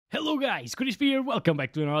Hello guys, Crispy here, welcome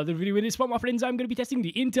back to another video. In this one, my friends, I'm going to be testing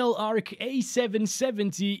the Intel ARC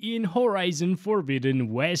A770 in Horizon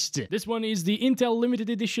Forbidden West. This one is the Intel Limited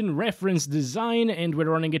Edition reference design, and we're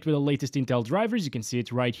running it with the latest Intel drivers. You can see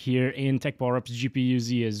it right here in Tech Power Up's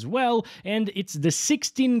GPU-Z as well, and it's the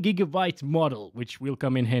 16GB model, which will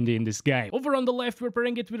come in handy in this game. Over on the left, we're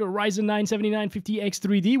pairing it with a Ryzen 9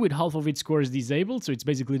 7950X3D with half of its cores disabled, so it's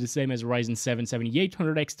basically the same as a Ryzen 7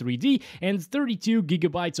 7800X3D, and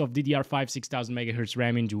 32GB of DDR5 6000 MHz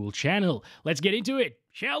RAM in dual channel. Let's get into it,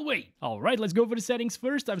 shall we? Alright, let's go for the settings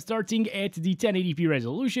first. I'm starting at the 1080p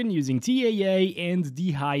resolution using TAA and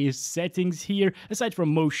the highest settings here, aside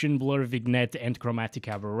from motion blur, vignette, and chromatic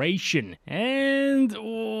aberration. And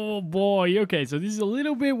oh boy, okay, so this is a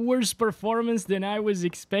little bit worse performance than I was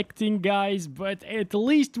expecting, guys, but at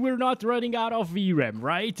least we're not running out of VRAM,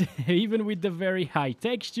 right? Even with the very high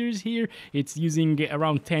textures here, it's using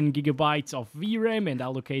around 10 GB of VRAM and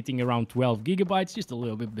allocating around 12 GB, just a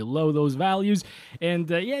little bit below those values. And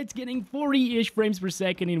yeah, it's getting 40-ish frames per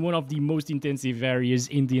second in one of the most intensive areas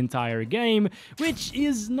in the entire game, which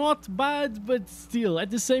is not bad, but still, at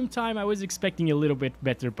the same time, I was expecting a little bit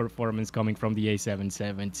better performance coming from the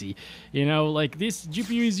A770. You know, like, this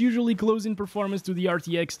GPU is usually close in performance to the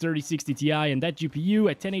RTX 3060 Ti, and that GPU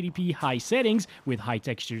at 1080p high settings, with high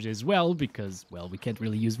textures as well, because, well, we can't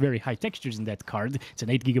really use very high textures in that card. It's an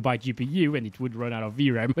 8GB GPU, and it would run out of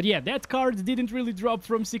VRAM. But yeah, that card didn't really drop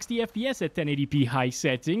from 60 FPS at 1080p high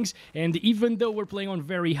settings, and even though we're playing on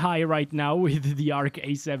very high right now with the ARC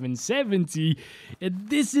A770,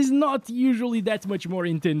 this is not usually that much more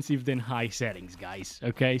intensive than high settings, guys.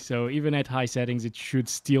 Okay, so even at high settings, it should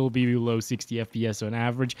still be below 60 FPS on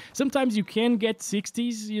average. Sometimes you can get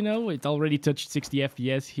 60s, you know, it already touched 60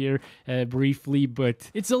 FPS here briefly, but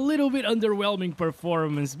it's a little bit underwhelming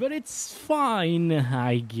performance, but it's fine,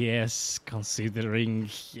 I guess, considering,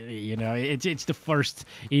 you know, it's the first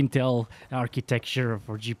Intel architecture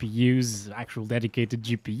for GPUs, actual dedicated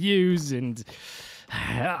GPUs, and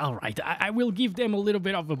alright, I will give them a little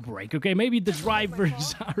bit of a break, okay? Maybe the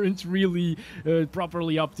drivers aren't really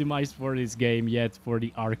properly optimized for this game yet, for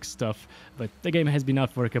the ARC stuff, but the game has been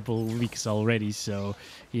out for a couple of weeks already, so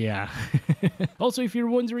yeah. Also, if you're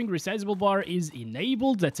wondering, resizable bar is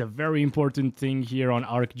enabled. That's a very important thing here on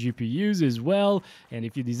ARC GPUs as well, and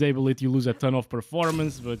if you disable it, you lose a ton of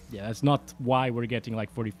performance, but yeah, that's not why we're getting like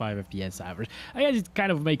 45 FPS average. I guess it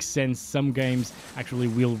kind of makes sense. Some games actually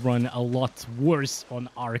will run a lot worse on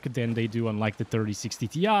ARC than they do on like the 3060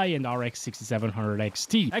 Ti and RX 6700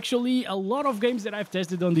 XT. Actually, a lot of games that I've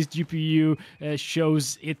tested on this GPU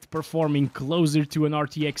shows it performing closer to an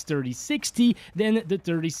RTX 3060 than the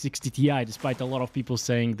 3060 Ti, despite a lot of people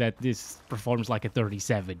saying that this performs like a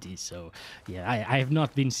 3070. So yeah, I have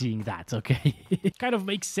not been seeing that, okay? It kind of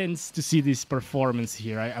makes sense to see this performance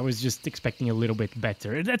here. I was just expecting a little bit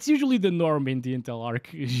better. That's usually the norm in the Intel ARC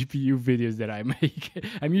GPU videos that I make.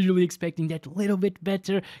 I'm usually expecting that little bit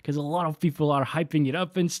better because a lot of people are hyping it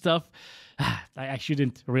up and stuff. I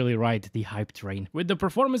shouldn't really ride the hype train. With the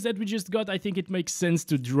performance that we just got, I think it makes sense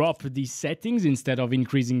to drop the settings instead of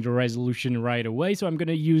increasing the resolution right away. So I'm going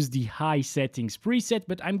to use the high settings preset,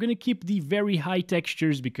 but I'm going to keep the very high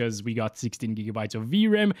textures because we got 16GB of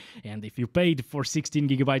VRAM. And if you paid for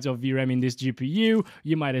 16GB of VRAM in this GPU,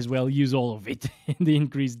 you might as well use all of it and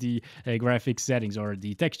increase the graphics settings, or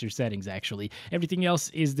the texture settings actually. Everything else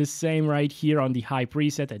is the same right here on the high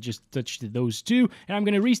preset. I just touched those two, and I'm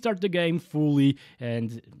going to restart the game fully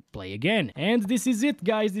and play again. And this is it,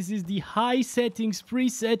 guys. This is the high settings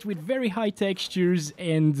preset with very high textures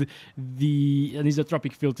and the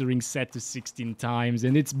anisotropic filtering set to 16 times,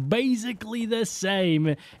 and it's basically the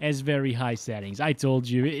same as very high settings. I told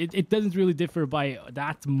you, it doesn't really differ by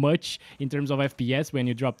that much in terms of FPS when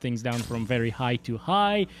you drop things down from very high to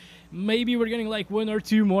high. Maybe we're getting like 1 or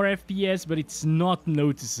 2 more FPS, but it's not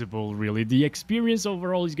noticeable, really. The experience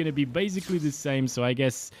overall is going to be basically the same, so I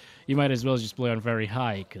guess you might as well just play on very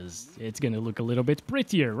high, because it's going to look a little bit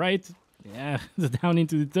prettier, right? Yeah, down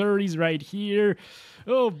into the 30s right here.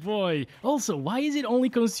 Oh boy. Also, why is it only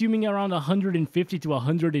consuming around 150 to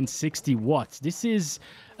 160 watts? This is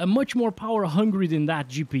a much more power hungry than that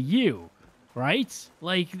GPU. Right?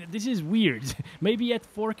 Like, this is weird. Maybe at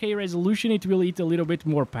 4K resolution it will eat a little bit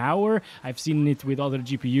more power. I've seen it with other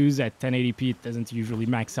GPUs at 1080p. It doesn't usually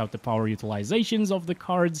max out the power utilizations of the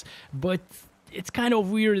cards, but it's kind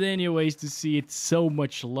of weird anyways to see it so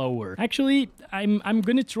much lower. Actually, I'm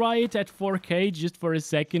gonna try it at 4K just for a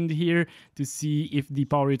second here to see if the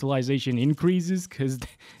power utilization increases, because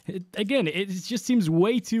again, it just seems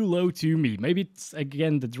way too low to me. Maybe it's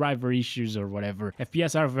again the driver issues or whatever.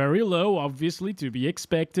 FPS are very low, obviously, to be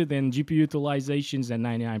expected, and GPU utilizations at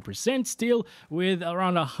 99% still, with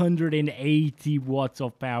around 180 watts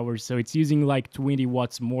of power, so it's using like 20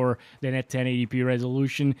 watts more than at 1080p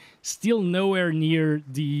resolution. Still nowhere near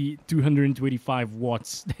the 225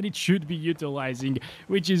 watts that it should be utilizing,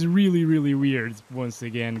 which is really weird once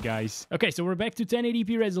again, guys. Okay, so we're back to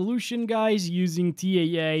 1080p resolution, guys, using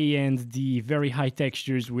TAA and the very high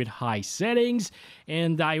textures with high settings,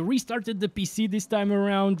 and I restarted the PC this time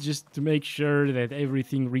around just to make sure that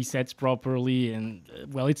everything resets properly, and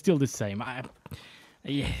well, it's still the same.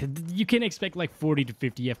 Yeah, you can expect like 40 to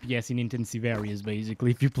 50 FPS in intensive areas, basically,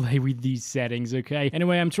 if you play with these settings, okay?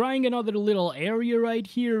 Anyway, I'm trying another little area right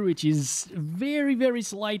here, which is very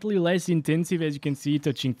slightly less intensive, as you can see,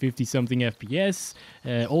 touching 50-something FPS,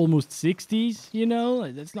 almost 60s, you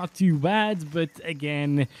know? That's not too bad, but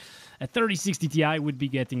again, a 3060 Ti would be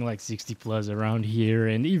getting like 60 plus around here,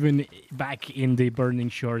 and even back in the Burning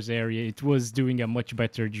Shores area, it was doing a much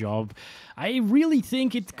better job. I really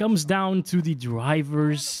think it comes down to the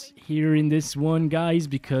drivers here in this one, guys,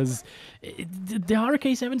 because the ARC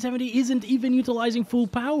A770 isn't even utilizing full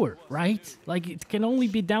power, right? Like, it can only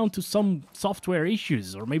be down to some software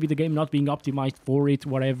issues, or maybe the game not being optimized for it,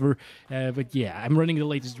 whatever. But yeah, I'm running the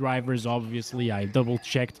latest drivers, obviously. I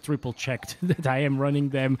double-checked, triple-checked that I am running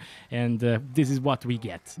them, and this is what we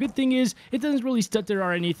get. Good thing is, it doesn't really stutter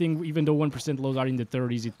or anything, even though 1% lows are in the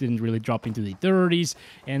 30s, it didn't really drop into the 30s,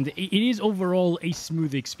 and it is overall a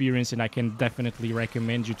smooth experience, and I can definitely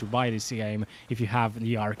recommend you to buy this game if you have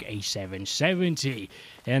the ARC A770.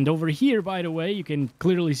 And over here, by the way, you can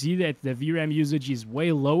clearly see that the VRAM usage is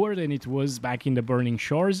way lower than it was back in the Burning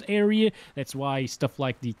Shores area. That's why stuff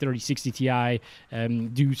like the 3060 Ti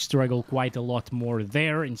do struggle quite a lot more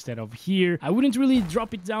there instead of here. I wouldn't really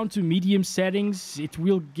drop it down to medium settings. It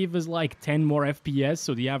will give us like 10 more FPS,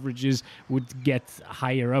 so the averages would get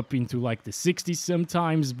higher up into like the 60s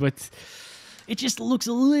sometimes, but it just looks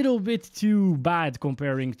a little bit too bad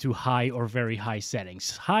comparing to high or very high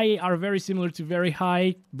settings. High are very similar to very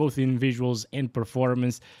high, both in visuals and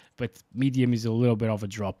performance, but medium is a little bit of a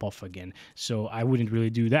drop-off again, so I wouldn't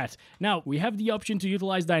really do that. Now, we have the option to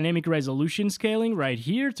utilize dynamic resolution scaling right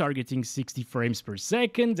here, targeting 60 frames per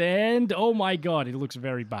second, and oh my god, it looks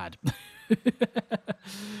very bad.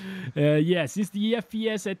 Yeah, since the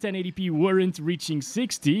FPS at 1080p weren't reaching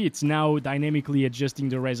 60, it's now dynamically adjusting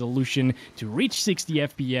the resolution to reach 60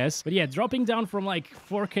 FPS. But yeah, dropping down from like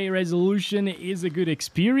 4K resolution is a good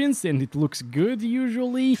experience, and it looks good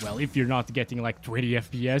usually. Well, if you're not getting like 20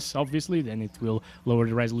 FPS, obviously, then it will lower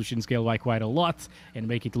the resolution scale by quite a lot and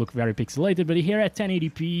make it look very pixelated. But here at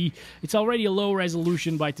 1080p, it's already a low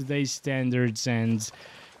resolution by today's standards, and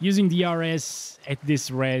using the RS at this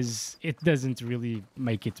res, it doesn't really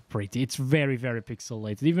make it pretty. It's very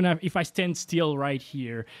pixelated. Even if I stand still right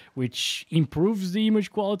here, which improves the image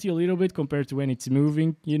quality a little bit compared to when it's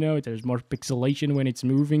moving, you know, there's more pixelation when it's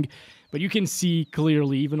moving. But you can see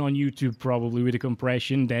clearly, even on YouTube probably with the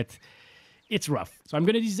compression, that it's rough. So I'm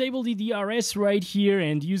going to disable the DRS right here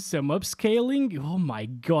and use some upscaling. Oh my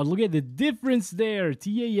god, look at the difference there.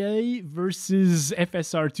 TAA versus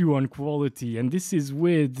FSR2 on quality. And this is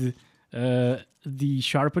with the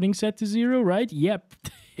sharpening set to 0, right? Yep,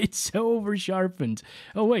 it's so over-sharpened.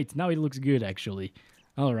 Oh wait, now it looks good actually.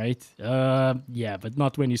 Alright, yeah, but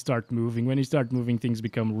not when you start moving. When you start moving, things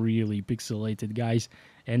become really pixelated, guys.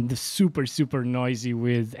 And super noisy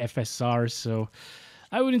with FSR, so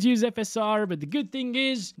I wouldn't use FSR, but the good thing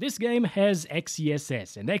is this game has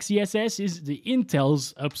XeSS, and XeSS is the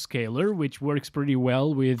Intel's upscaler, which works pretty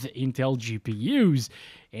well with Intel GPUs.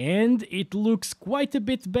 And it looks quite a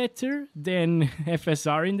bit better than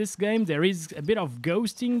FSR in this game. There is a bit of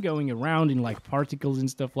ghosting going around in like particles and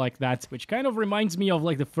stuff like that, which kind of reminds me of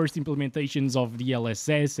like the first implementations of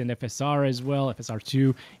DLSS and FSR as well,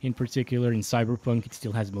 FSR2 in particular in Cyberpunk. It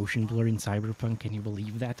still has motion blur in Cyberpunk. Can you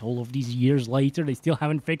believe that? All of these years later, they still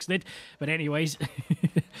haven't fixed it. But anyways,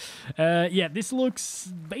 yeah, this looks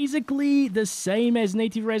basically the same as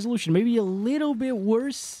native resolution, maybe a little bit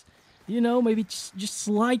worse. You know, maybe just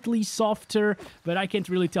slightly softer, but I can't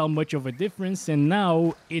really tell much of a difference. And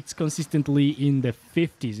now it's consistently in the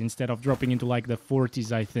 50s instead of dropping into like the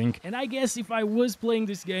 40s, I think. And I guess if I was playing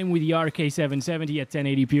this game with the ARC A770 at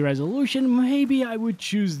 1080p resolution, maybe I would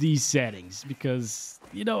choose these settings, because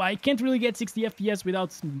you know, I can't really get 60 FPS without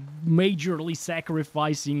majorly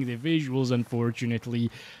sacrificing the visuals,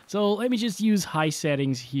 unfortunately. So let me just use high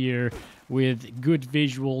settings here with good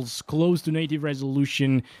visuals, close to native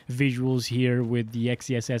resolution visuals here with the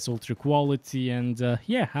XeSS ultra quality, and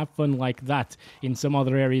yeah, have fun like that. In some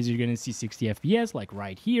other areas you're gonna see 60 FPS, like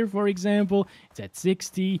right here for example, it's at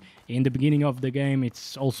 60. In the beginning of the game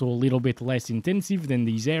it's also a little bit less intensive than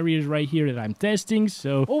these areas right here that I'm testing,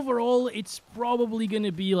 so overall it's probably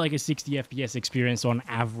gonna be like a 60 FPS experience on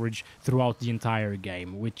average throughout the entire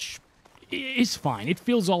game, which is fine. It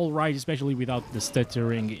feels alright, especially without the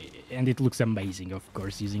stuttering, and it looks amazing, of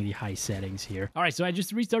course, using the high settings here. Alright, so I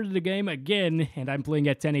just restarted the game again, and I'm playing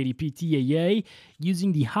at 1080p TAA,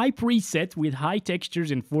 using the high preset with high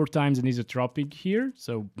textures and 4 times anisotropic here,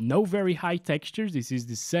 so no very high textures. This is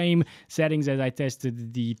the same settings as I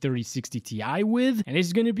tested the 3060 Ti with, and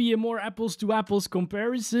it's gonna be a more apples to apples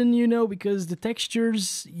comparison, you know, because the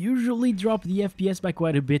textures usually drop the FPS by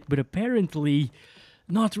quite a bit, but apparently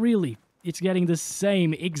not really. It's getting the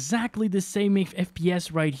same, exactly the same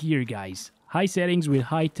FPS right here, guys. High settings with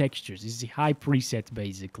high textures. This is a high preset,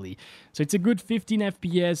 basically. So it's a good 15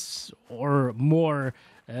 FPS or more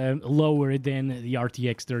lower than the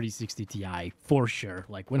RTX 3060 Ti, for sure,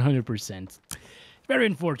 like 100%. Very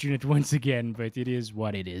unfortunate once again, but it is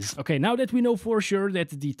what it is. Okay, now that we know for sure that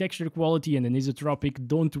the texture quality and anisotropic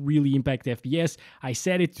don't really impact FPS, I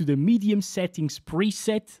set it to the medium settings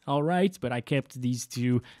preset, alright, but I kept these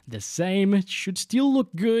two the same. It should still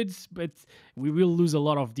look good, but we will lose a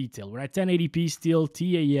lot of detail. We're at 1080p still,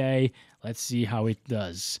 TAA. Let's see how it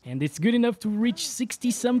does. And it's good enough to reach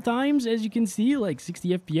 60 sometimes, as you can see, like 60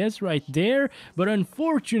 FPS right there. But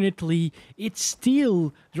unfortunately, it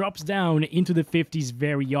still drops down into the 50s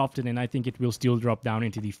very often, and I think it will still drop down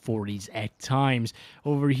into the 40s at times.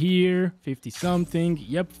 Over here, 50 something,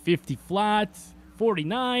 yep, 50 flat,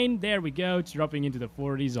 49, there we go, it's dropping into the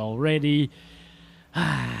 40s already.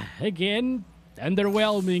 Again,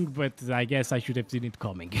 underwhelming, but I guess I should have seen it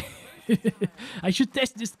coming. I should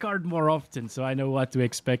test this card more often, so I know what to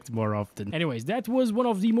expect more often. Anyways, that was one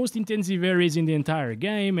of the most intensive areas in the entire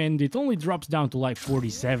game, and it only drops down to like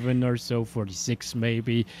 47 or so, 46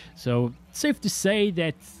 maybe. So, safe to say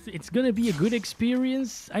that it's gonna be a good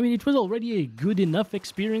experience. I mean, it was already a good enough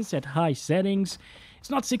experience at high settings. It's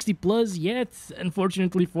not 60 plus yet.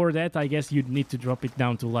 Unfortunately for that, I guess you'd need to drop it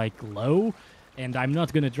down to like low. And I'm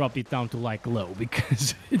not gonna drop it down to like low,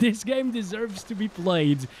 because this game deserves to be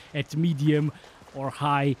played at medium or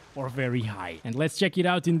high or very high. And let's check it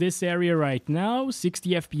out in this area right now.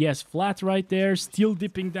 60 FPS flat right there, still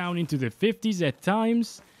dipping down into the 50s at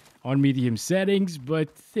times on medium settings, but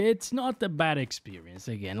it's not a bad experience.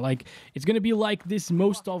 Again, like, it's gonna be like this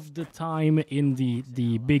most of the time in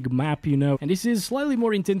the big map, you know, and this is slightly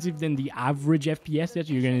more intensive than the average FPS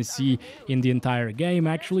that you're gonna see in the entire game,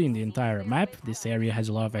 actually, in the entire map. This area has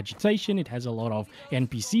a lot of vegetation, it has a lot of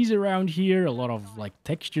NPCs around here, a lot of like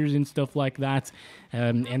textures and stuff like that,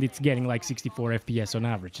 and it's getting like 64 FPS on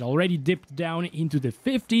average. It already dipped down into the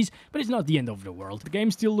 50s, but it's not the end of the world. The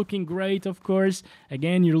game's still looking great, of course.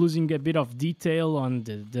 Again, you're losing a bit of detail on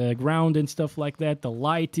the ground and stuff like that, the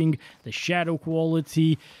lighting, the shadow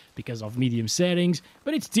quality, because of medium settings,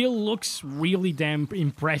 but it still looks really damn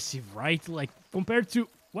impressive, right? Like, compared to...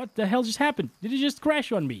 What the hell just happened? Did it just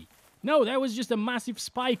crash on me? No, that was just a massive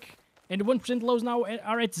spike, and 1% lows now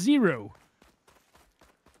are at 0.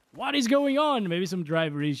 What is going on? Maybe some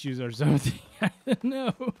driver issues or something. I don't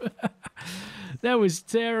know. That was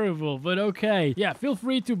terrible, but okay. Yeah, feel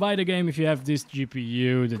free to buy the game if you have this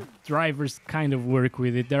GPU. The drivers kind of work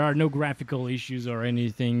with it. There are no graphical issues or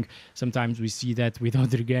anything. Sometimes we see that with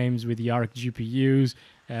other games with the ARC GPUs.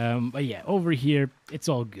 But yeah, over here, it's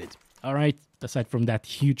all good. All right, aside from that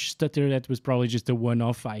huge stutter, that was probably just a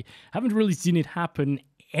one-off. I haven't really seen it happen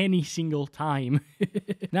any single time.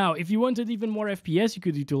 Now, if you wanted even more FPS, you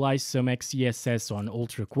could utilize some XeSS on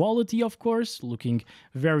ultra quality, of course, looking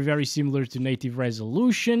very, very similar to native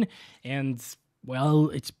resolution, and well,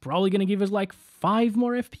 it's probably gonna give us like 5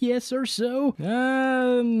 more FPS or so.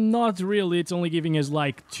 Not really, it's only giving us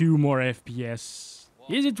like 2 more FPS.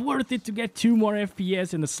 Is it worth it to get 2 more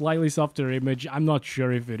FPS and a slightly softer image? I'm not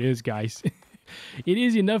sure if it is, guys. It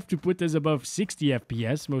is enough to put us above 60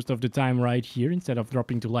 FPS most of the time right here, instead of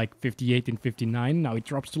dropping to like 58 and 59. Now it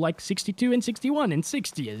drops to like 62 and 61 and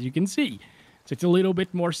 60, as you can see. So it's a little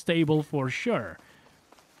bit more stable for sure.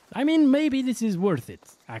 I mean, maybe this is worth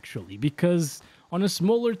it, actually, because on a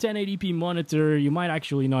smaller 1080p monitor, you might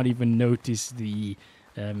actually not even notice the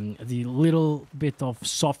the little bit of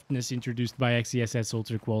softness introduced by XeSS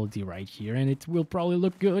Ultra Quality right here, and it will probably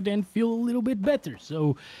look good and feel a little bit better.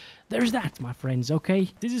 So there's that, my friends, okay?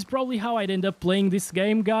 This is probably how I'd end up playing this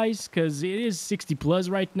game, guys, because it is 60 plus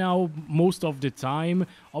right now most of the time.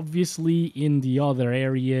 Obviously, in the other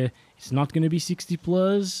area, it's not going to be 60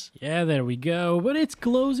 plus. Yeah, there we go, but it's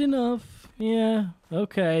close enough. Yeah,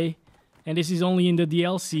 okay. And this is only in the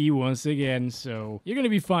DLC once again, so you're gonna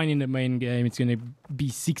be fine in the main game. It's gonna be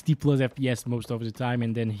 60 plus FPS most of the time,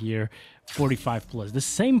 and then here 45 plus. The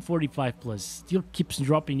same 45 plus still keeps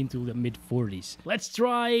dropping into the mid 40s. Let's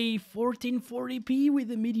try 1440p with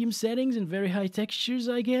the medium settings and very high textures,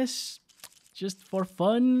 I guess. Just for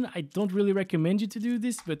fun. I don't really recommend you to do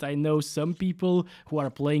this, but I know some people who are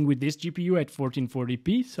playing with this GPU at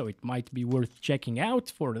 1440p, so it might be worth checking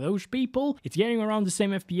out for those people. It's getting around the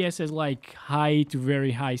same FPS as like high to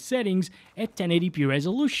very high settings at 1080p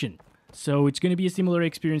resolution. So it's going to be a similar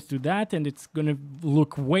experience to that, and it's going to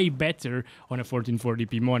look way better on a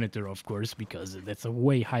 1440p monitor, of course, because that's a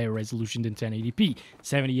way higher resolution than 1080p.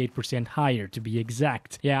 78% higher, to be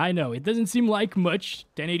exact. Yeah, I know, it doesn't seem like much,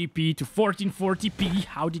 1080p to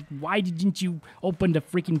 1440p. Why didn't you open the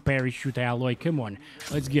freaking parachute, Alloy? Come on,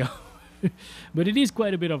 let's go. But it is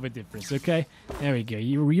quite a bit of a difference, okay? There we go.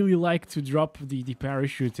 You really like to drop the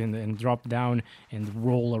parachute and drop down and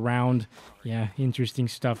roll around. Yeah, interesting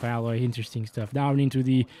stuff, Alloy, interesting stuff. Down into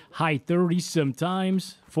the high 30s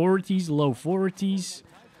sometimes, 40s, low 40s.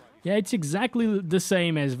 Yeah, it's exactly the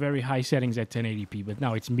same as very high settings at 1080p, but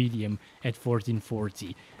now it's medium at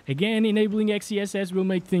 1440. Again, enabling XeSS will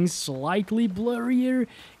make things slightly blurrier.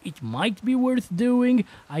 It might be worth doing.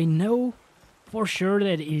 I know for sure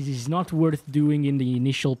that it is not worth doing in the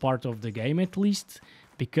initial part of the game, at least,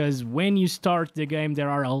 because when you start the game there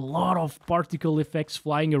are a lot of particle effects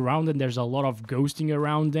flying around and there's a lot of ghosting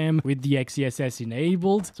around them with the XeSS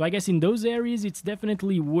enabled. So I guess in those areas it's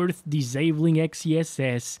definitely worth disabling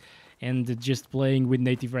XeSS and just playing with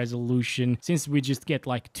native resolution, since we just get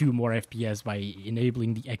like 2 more FPS by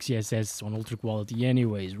enabling the XeSS on ultra quality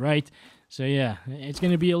anyways, right? So yeah, it's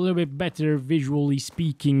going to be a little bit better visually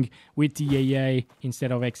speaking with TAA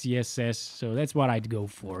instead of XeSS, so that's what I'd go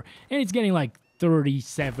for. And it's getting like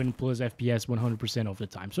 37 plus FPS 100% of the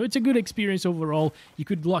time. So it's a good experience overall. You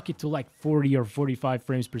could lock it to like 40 or 45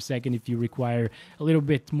 frames per second if you require a little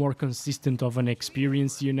bit more consistent of an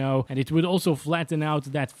experience, you know. And it would also flatten out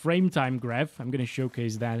that frame time graph. I'm going to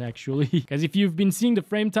showcase that actually, because if you've been seeing the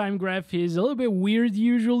frame time graph, is a little bit weird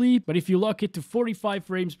usually, but if you lock it to 45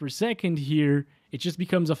 frames per second here, it just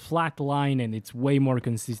becomes a flat line and it's way more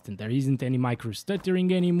consistent. There isn't any micro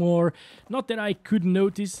stuttering anymore. Not that I could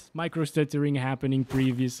notice micro stuttering happening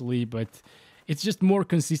previously, but it's just more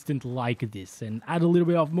consistent like this. And add a little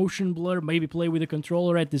bit of motion blur, maybe play with the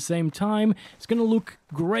controller at the same time. It's gonna look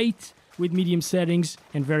great with medium settings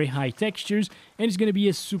and very high textures, and it's gonna be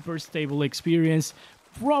a super stable experience.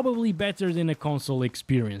 Probably better than a console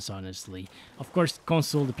experience, honestly. Of course,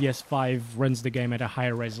 console, the PS5 runs the game at a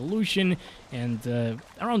higher resolution and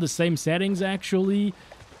around the same settings, actually.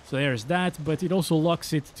 So there's that, but it also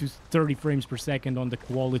locks it to 30 frames per second on the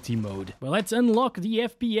quality mode. Well, let's unlock the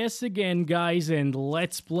FPS again, guys, and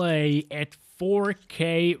let's play at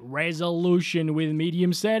 4K resolution with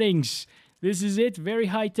medium settings. This is it, very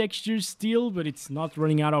high textures still, but it's not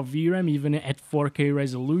running out of VRAM even at 4K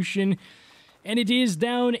resolution. And it is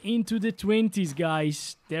down into the 20s,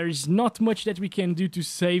 guys. There is not much that we can do to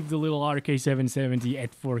save the little ARC A770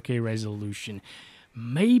 at 4K resolution.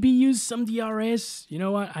 Maybe use some DRS. You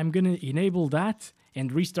know what? I'm gonna enable that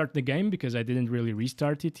and restart the game because I didn't really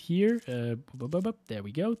restart it here. There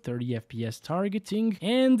we go, 30 FPS targeting.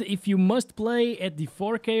 And if you must play at the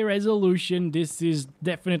 4K resolution, this is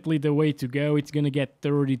definitely the way to go. It's gonna get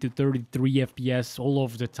 30 to 33 FPS all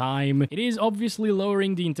of the time. It is obviously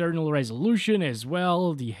lowering the internal resolution as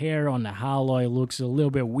well. The hair on the alloy looks a little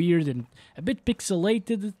bit weird and a bit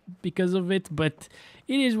pixelated because of it, but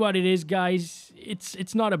it is what it is, guys.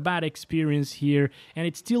 It's not a bad experience here, and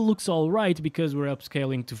it still looks alright because we're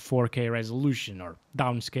upscaling to 4K resolution, or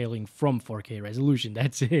downscaling from 4K resolution,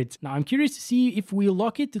 that's it. Now, I'm curious to see if we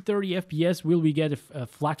lock it to 30 FPS, will we get a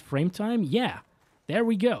flat frame time? Yeah, there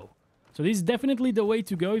we go. So this is definitely the way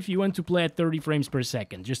to go if you want to play at 30 frames per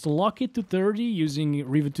second. Just lock it to 30 using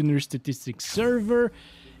RivaTuner Statistics Server,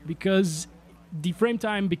 because the frame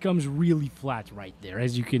time becomes really flat right there,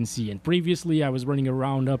 as you can see. And previously I was running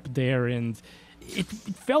around up there and it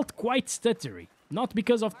felt quite stuttery. not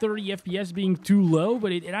because of 30 FPS being too low,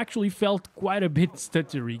 but it actually felt quite a bit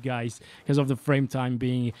stuttery, guys, because of the frame time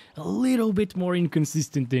being a little bit more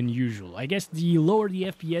inconsistent than usual. I guess the lower the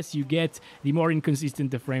FPS you get, the more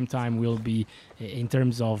inconsistent the frame time will be in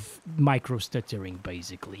terms of micro stuttering,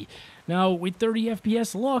 basically. Now, with 30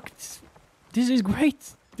 FPS locked, this is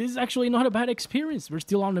great. This is actually not a bad experience. We're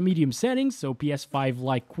still on the medium settings, so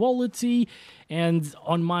PS5-like quality, and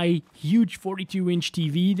on my huge 42-inch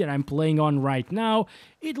TV that I'm playing on right now,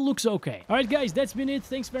 it looks okay. Alright guys, that's been it.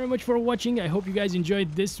 Thanks very much for watching. I hope you guys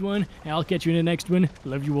enjoyed this one, and I'll catch you in the next one.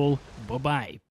 Love you all. Bye-bye.